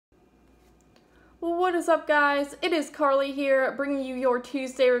What is up, guys? It is Carly here, bringing you your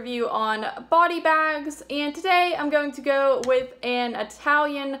Tuesday review on body bags, and today I'm going to go with an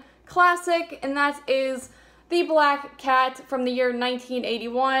Italian classic, and that is the Black Cat from the year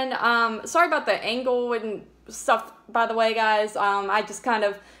 1981. Sorry about the angle and stuff, by the way, guys. I just kind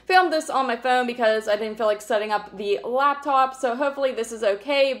of filmed this on my phone because I didn't feel like setting up the laptop, so hopefully this is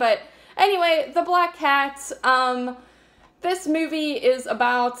okay. But anyway, the Black Cat, this movie is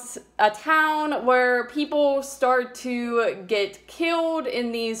about a town where people start to get killed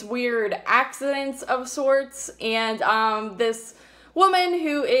in these weird accidents of sorts, and this woman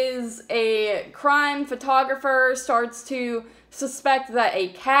who is a crime photographer starts to suspect that a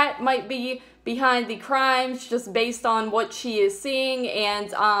cat might be behind the crimes just based on what she is seeing,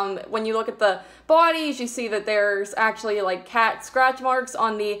 and when you look at the bodies, you see that there's actually like cat scratch marks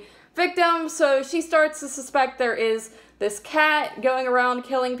on the victim, so she starts to suspect there is this cat going around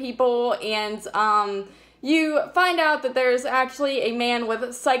killing people, and you find out that there's actually a man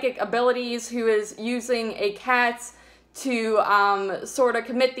with psychic abilities who is using a cat to sort of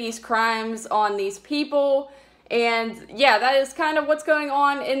commit these crimes on these people. And yeah, that is kind of what's going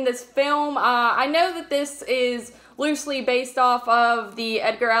on in this film. I know that this is loosely based off of the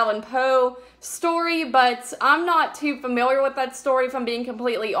Edgar Allan Poe story, but I'm not too familiar with that story, if I'm being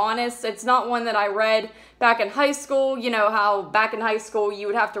completely honest. It's not one that I read back in high school. You know how back in high school you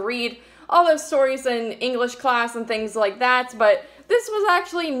would have to read all those stories in English class and things like that, but this was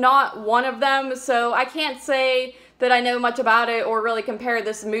actually not one of them, so I can't say that I know much about it or really compare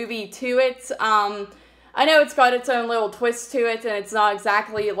this movie to it. I know it's got its own little twist to it, and it's not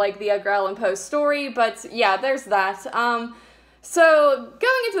exactly like the Edgar Allan Poe story, but yeah, there's that. So,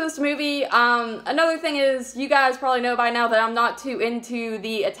 going into this movie, another thing is, you guys probably know by now that I'm not too into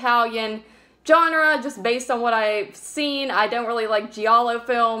the Italian genre, just based on what I've seen. I don't really like giallo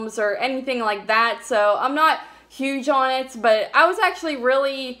films or anything like that, so I'm not huge on it, but I was actually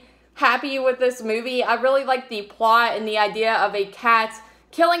really happy with this movie. I really like the plot and the idea of a cat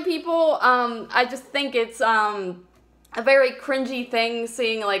killing people. I just think it's a very cringy thing,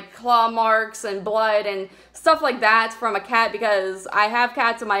 seeing like claw marks and blood and stuff like that from a cat, because I have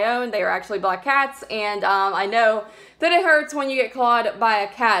cats of my own. They are actually black cats, and I know that it hurts when you get clawed by a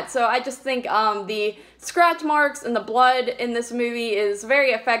cat. So I just think the scratch marks and the blood in this movie is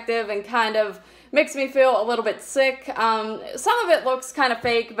very effective and kind of makes me feel a little bit sick. Some of it looks kind of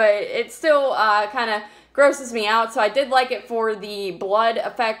fake, but it still kind of grosses me out, so I did like it for the blood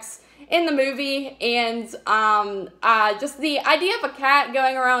effects in the movie, and just the idea of a cat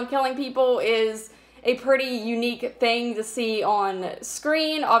going around killing people is a pretty unique thing to see on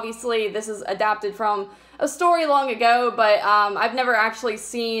screen. Obviously, this is adapted from a story long ago, but I've never actually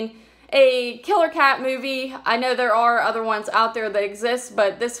seen a killer cat movie. I know there are other ones out there that exist,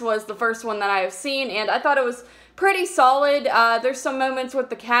 but this was the first one that I have seen, and I thought it was pretty solid. There's some moments with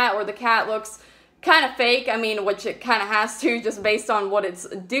the cat where the cat looks kind of fake, I mean, which it kind of has to just based on what it's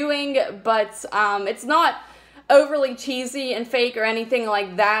doing, but it's not overly cheesy and fake or anything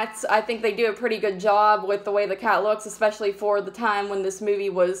like that. I think they do a pretty good job with the way the cat looks, especially for the time when this movie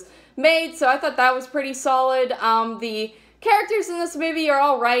was made, so I thought that was pretty solid. The characters in this movie are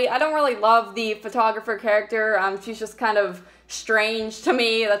alright. I don't really love the photographer character. She's just kind of strange to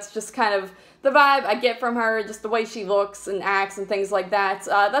me. That's just kind of the vibe I get from her, just the way she looks and acts and things like that.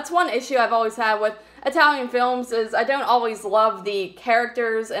 That's one issue I've always had with Italian films, is I don't always love the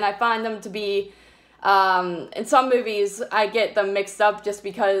characters, and I find them to be, in some movies, I get them mixed up just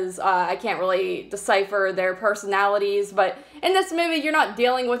because I can't really decipher their personalities, but in this movie, you're not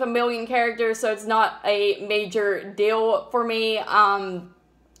dealing with a million characters, so it's not a major deal for me.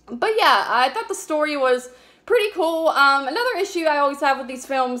 But yeah, I thought the story was pretty cool. Another issue I always have with these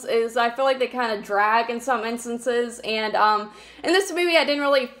films is I feel like they kind of drag in some instances, and in this movie I didn't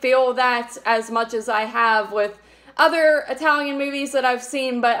really feel that as much as I have with other Italian movies that I've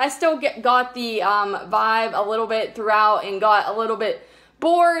seen, but I still got the vibe a little bit throughout and got a little bit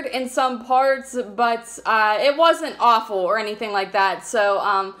bored in some parts, but it wasn't awful or anything like that. So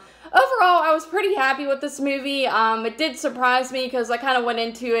overall, I was pretty happy with this movie. It did surprise me because I kind of went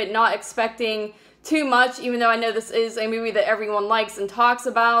into it not expecting too much, even though I know this is a movie that everyone likes and talks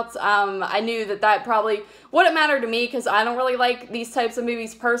about. I knew that that probably wouldn't matter to me because I don't really like these types of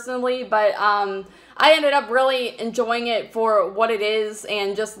movies personally, but I ended up really enjoying it for what it is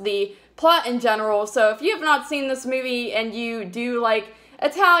and just the plot in general. So if you have not seen this movie and you do like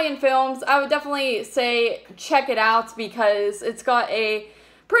Italian films, I would definitely say check it out because it's got a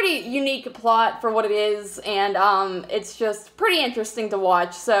pretty unique plot for what it is, and it's just pretty interesting to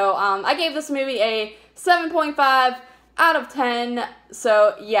watch. So I gave this movie a 7.5 out of 10.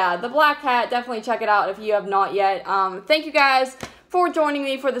 So yeah, the black hat, definitely check it out if you have not yet. Thank you guys for joining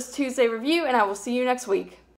me for this Tuesday review, and I will see you next week.